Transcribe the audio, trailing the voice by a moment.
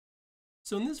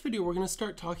So in this video, we're going to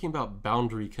start talking about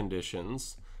boundary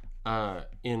conditions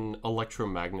in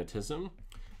electromagnetism.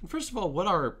 And first of all, what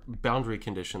are boundary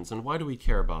conditions and why do we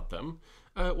care about them?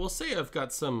 Well, say I've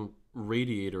got some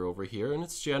radiator over here and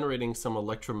it's generating some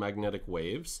electromagnetic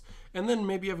waves, and then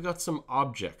maybe I've got some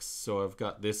objects. So I've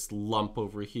got this lump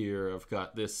over here, I've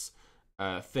got this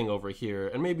thing over here,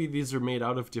 and maybe these are made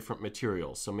out of different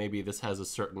materials. So maybe this has a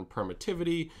certain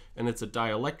permittivity and it's a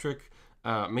dielectric.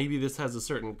 Maybe this has a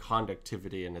certain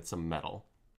conductivity and it's a metal.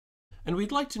 And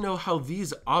we'd like to know how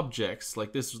these objects,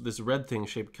 like this red thing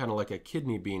shaped kind of like a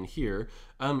kidney bean here,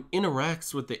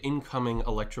 interacts with the incoming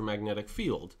electromagnetic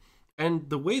field.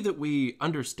 And the way that we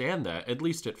understand that, at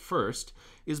least at first,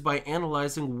 is by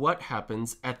analyzing what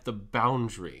happens at the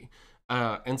boundary.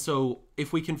 And so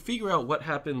if we can figure out what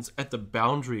happens at the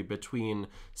boundary between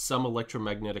some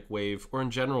electromagnetic wave, or in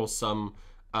general some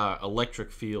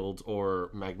electric field or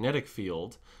magnetic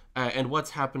field, and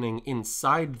what's happening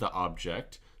inside the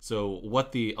object, so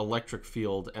what the electric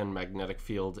field and magnetic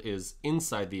field is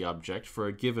inside the object for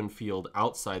a given field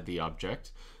outside the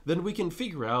object, then we can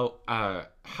figure out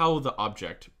how the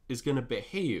object is going to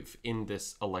behave in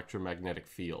this electromagnetic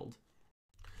field.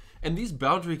 And these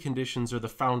boundary conditions are the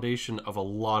foundation of a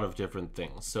lot of different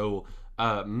things. So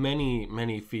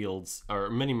many fields, or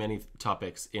many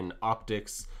topics in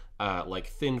optics, like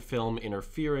thin film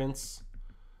interference,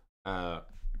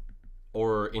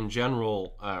 or in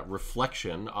general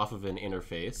reflection off of an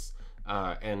interface,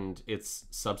 and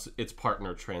its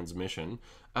partner transmission.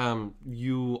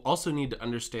 You also need to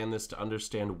understand this to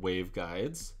understand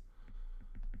waveguides,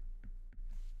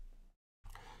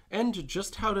 and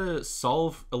just how to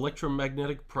solve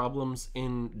electromagnetic problems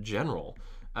in general,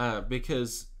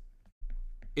 because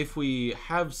if we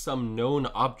have some known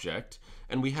object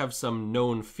and we have some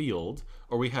known field,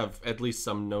 or we have at least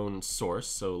some known source,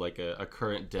 so like a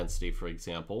current density, for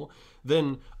example,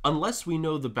 then unless we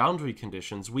know the boundary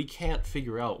conditions, we can't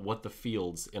figure out what the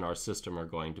fields in our system are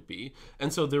going to be.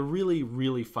 And so they're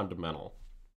really fundamental.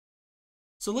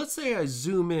 So let's say I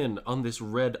zoom in on this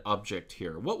red object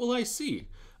here. What will I see?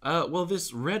 Well,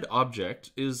 this red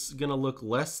object is going to look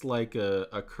less like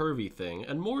a curvy thing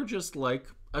and more just like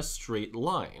a straight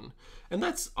line. And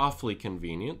that's awfully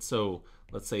convenient. So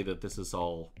let's say that this is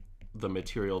all the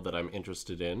material that I'm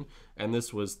interested in, and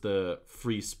this was the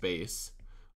free space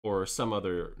or some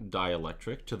other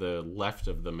dielectric to the left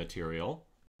of the material.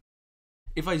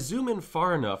 If I zoom in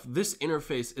far enough, this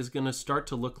interface is going to start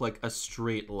to look like a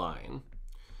straight line.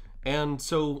 And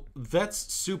so that's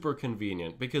super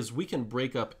convenient because we can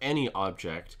break up any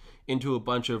object into a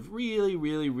bunch of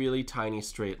really tiny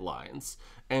straight lines.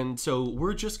 And so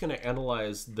we're just going to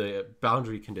analyze the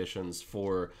boundary conditions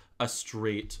for a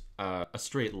straight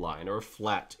line or a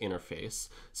flat interface.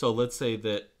 So let's say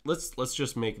that let's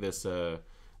just make this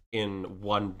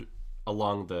along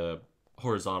the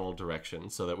horizontal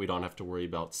direction so that we don't have to worry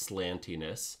about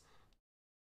slantiness.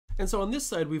 And so on this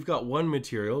side, we've got one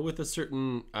material with a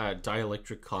certain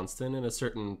dielectric constant and a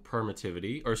certain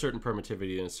permittivity, or a certain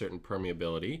permittivity and a certain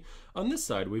permeability. On this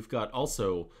side, we've got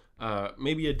also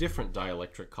maybe a different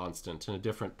dielectric constant and a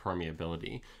different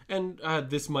permeability. And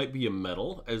this might be a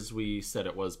metal, as we said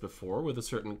it was before, with a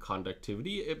certain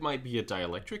conductivity. It might be a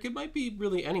dielectric. It might be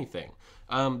really anything.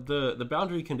 The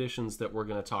boundary conditions that we're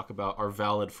going to talk about are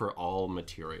valid for all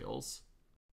materials.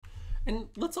 And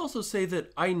let's also say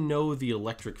that I know the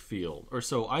electric field, or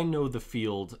so I know the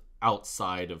field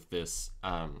outside of this,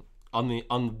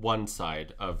 on one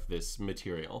side of this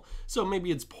material. So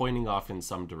maybe it's pointing off in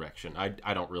some direction.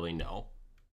 I don't really know.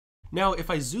 Now,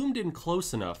 if I zoomed in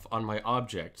close enough on my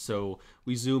object, so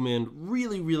we zoom in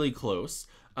really close,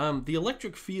 the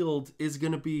electric field is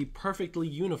going to be perfectly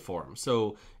uniform.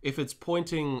 So if it's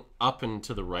pointing up and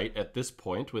to the right at this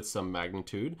point with some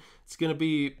magnitude, it's going to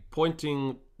be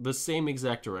pointing the same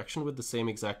exact direction with the same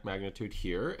exact magnitude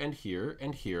here and here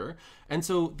and here. And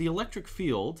so the electric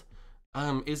field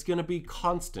is going to be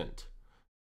constant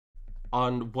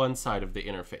on one side of the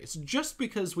interface, just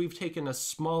because we've taken a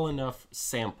small enough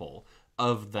sample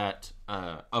of that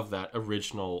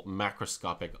original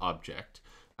macroscopic object.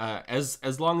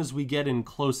 As long as we get in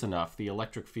close enough, the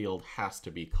electric field has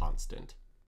to be constant.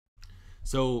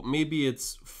 So maybe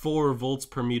it's 4 volts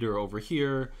per meter over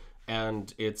here,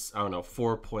 and it's, I don't know,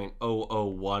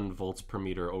 4.001 volts per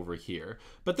meter over here.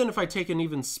 But then if I take an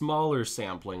even smaller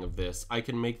sampling of this, I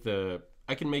can make the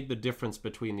difference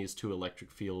between these two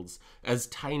electric fields as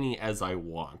tiny as I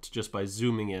want, just by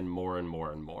zooming in more and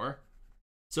more.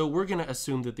 So we're going to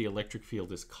assume that the electric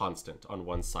field is constant on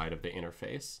one side of the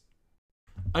interface.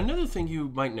 Another thing you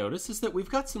might notice is that we've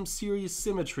got some series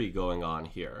symmetry going on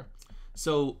here.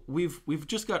 So we've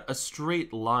just got a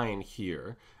straight line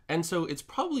here. And so it's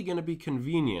probably going to be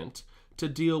convenient to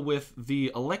deal with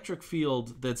the electric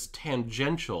field that's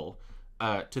tangential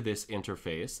to this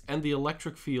interface and the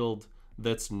electric field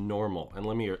that's normal. And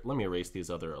let me erase these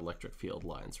other electric field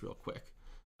lines real quick.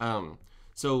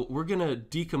 So we're going to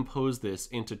decompose this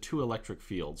into two electric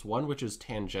fields, one which is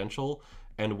tangential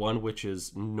and one which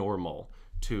is normal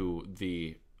to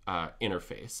the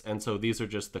interface. And so these are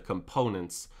just the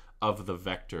components of the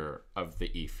vector of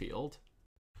the E field.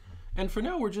 And for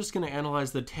now, we're just going to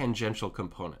analyze the tangential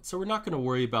component. So we're not going to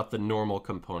worry about the normal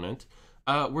component.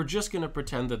 We're just going to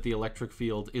pretend that the electric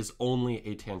field is only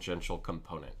a tangential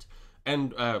component.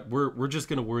 And we're just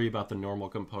going to worry about the normal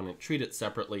component, treat it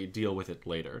separately, deal with it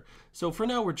later. So for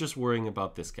now, we're just worrying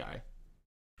about this guy.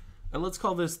 And let's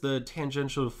call this the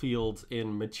tangential field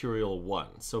in material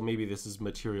 1. So maybe this is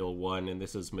material 1 and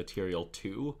this is material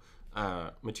 2.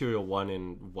 Material 1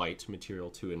 in white, material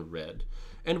 2 in red.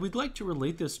 And we'd like to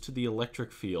relate this to the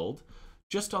electric field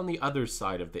just on the other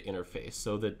side of the interface,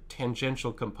 so the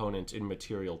tangential component in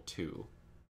material 2.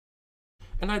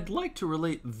 And I'd like to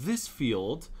relate this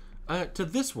field to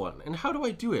this one. And how do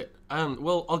I do it?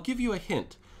 Well, I'll give you a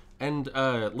hint. And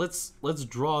let's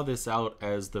draw this out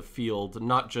as the field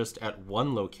not just at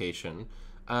one location,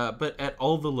 but at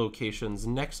all the locations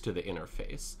next to the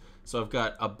interface. So I've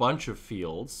got a bunch of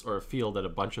fields, or a field at a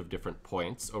bunch of different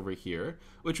points over here,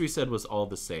 which we said was all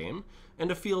the same, and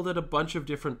a field at a bunch of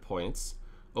different points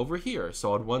over here,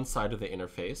 so on one side of the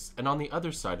interface and on the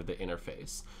other side of the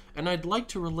interface. And I'd like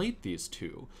to relate these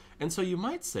two. And so you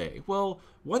might say, well,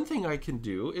 one thing I can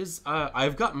do is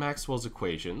I've got Maxwell's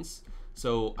equations,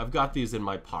 so I've got these in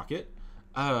my pocket,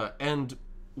 and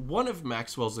one of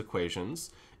Maxwell's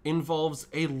equations involves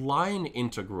a line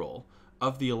integral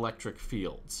of the electric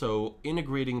field. So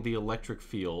integrating the electric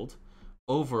field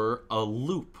over a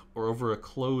loop or over a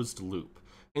closed loop.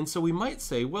 And so we might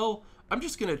say, well, I'm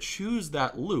just going to choose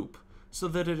that loop so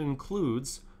that it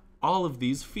includes all of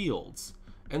these fields.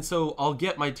 And so I'll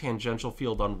get my tangential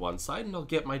field on one side and I'll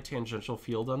get my tangential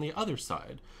field on the other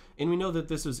side. And we know that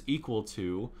this is equal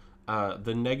to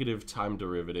the negative time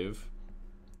derivative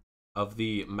of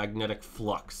the magnetic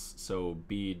flux, so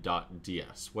B dot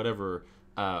ds, whatever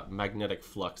magnetic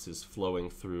flux is flowing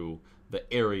through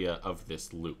the area of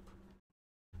this loop.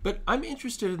 But I'm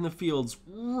interested in the fields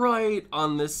right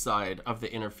on this side of the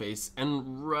interface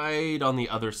and right on the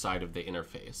other side of the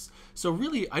interface. So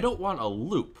really, I don't want a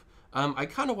loop. I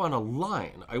kind of want a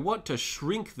line. I want to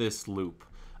shrink this loop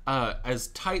as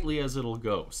tightly as it'll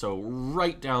go. So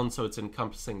right down so it's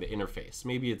encompassing the interface.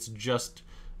 Maybe it's just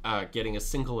getting a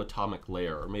single atomic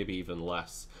layer, or maybe even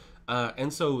less.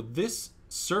 And so this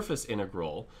surface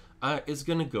integral is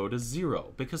going to go to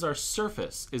 0 because our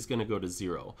surface is going to go to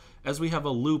 0 as we have a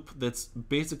loop that's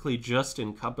basically just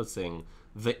encompassing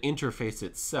the interface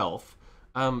itself.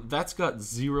 That's got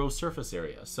 0 surface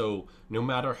area. So no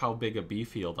matter how big a B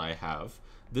field I have,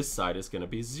 this side is going to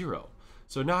be 0.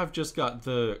 So now I've just got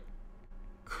the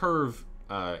curve,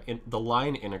 the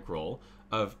line integral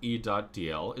of E dot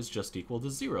dl is just equal to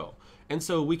 0. And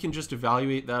so we can just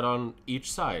evaluate that on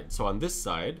each side. So on this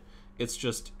side, it's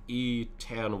just E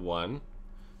tan 1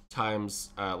 times,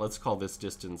 let's call this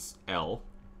distance L,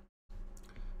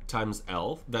 times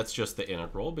L. That's just the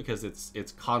integral because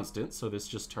it's constant, so this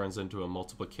just turns into a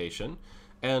multiplication.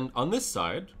 And on this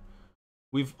side,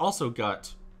 we've also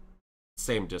got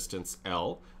same distance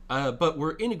L, but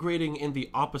we're integrating in the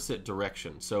opposite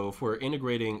direction. So if we're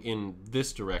integrating in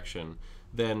this direction,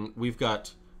 then we've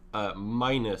got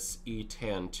minus E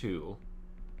tan 2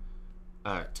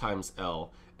 times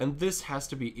L. And this has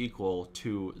to be equal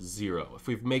to 0 if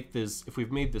we've made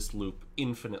this loop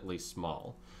infinitely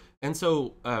small. And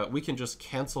so we can just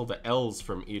cancel the L's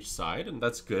from each side, and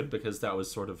that's good because that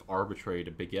was sort of arbitrary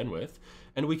to begin with.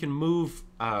 And we can move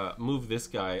this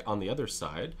guy on the other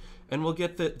side, and we'll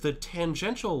get that the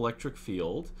tangential electric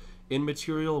field in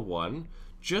material 1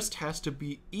 just has to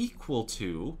be equal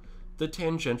to the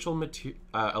tangential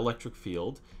electric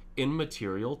field in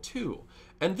material 2.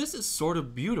 And this is sort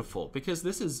of beautiful because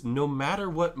this is no matter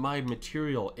what my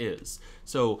material is.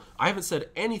 So I haven't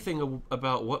said anything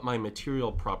about what my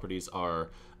material properties are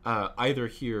either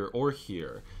here or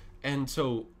here. And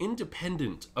so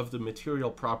independent of the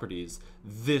material properties,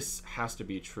 this has to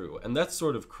be true. And that's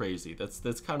sort of crazy.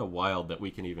 That's kind of wild that we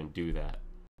can even do that.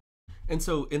 And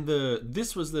so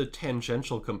this was the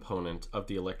tangential component of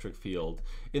the electric field.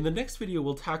 In the next video,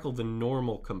 we'll tackle the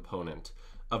normal component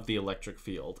of the electric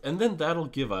field. And then that'll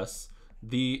give us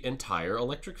the entire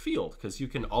electric field because you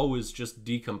can always just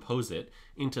decompose it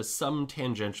into some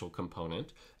tangential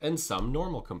component and some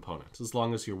normal component as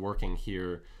long as you're working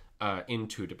here in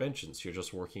 2 dimensions. You're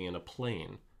just working in a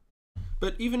plane.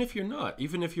 But even if you're not,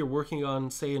 even if you're working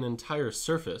on, say, an entire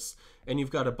surface, and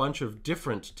you've got a bunch of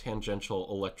different tangential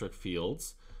electric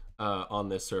fields on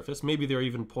this surface, maybe they're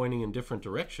even pointing in different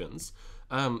directions,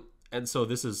 and so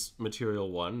this is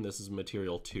material 1, this is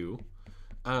material 2,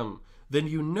 then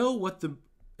you know what the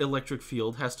electric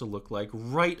field has to look like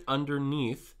right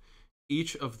underneath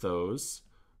each of those,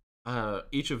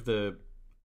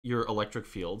 your electric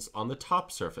fields on the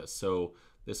top surface. So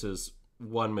this is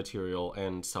one material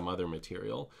and some other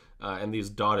material, and these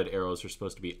dotted arrows are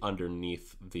supposed to be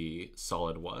underneath the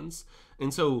solid ones.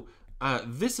 And so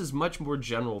this is much more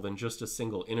general than just a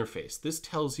single interface. This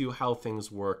tells you how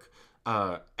things work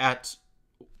at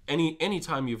any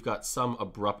time you've got some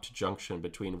abrupt junction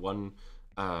between one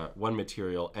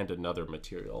material and another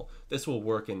material. This will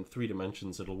work in 3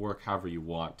 dimensions. It'll work however you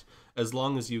want, as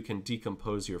long as you can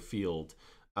decompose your field,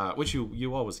 which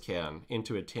you always can,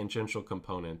 into a tangential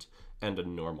component and a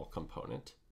normal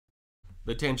component.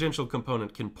 The tangential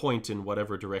component can point in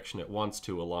whatever direction it wants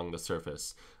to along the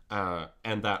surface,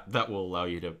 and that will allow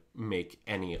you to make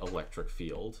any electric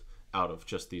field out of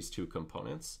just these 2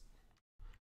 components.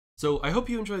 So I hope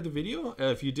you enjoyed the video.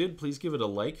 If you did, please give it a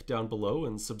like down below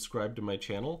and subscribe to my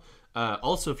channel.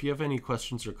 Also, if you have any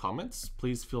questions or comments,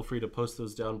 please feel free to post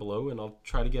those down below, and I'll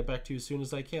try to get back to you as soon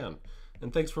as I can.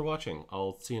 And thanks for watching.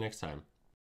 I'll see you next time.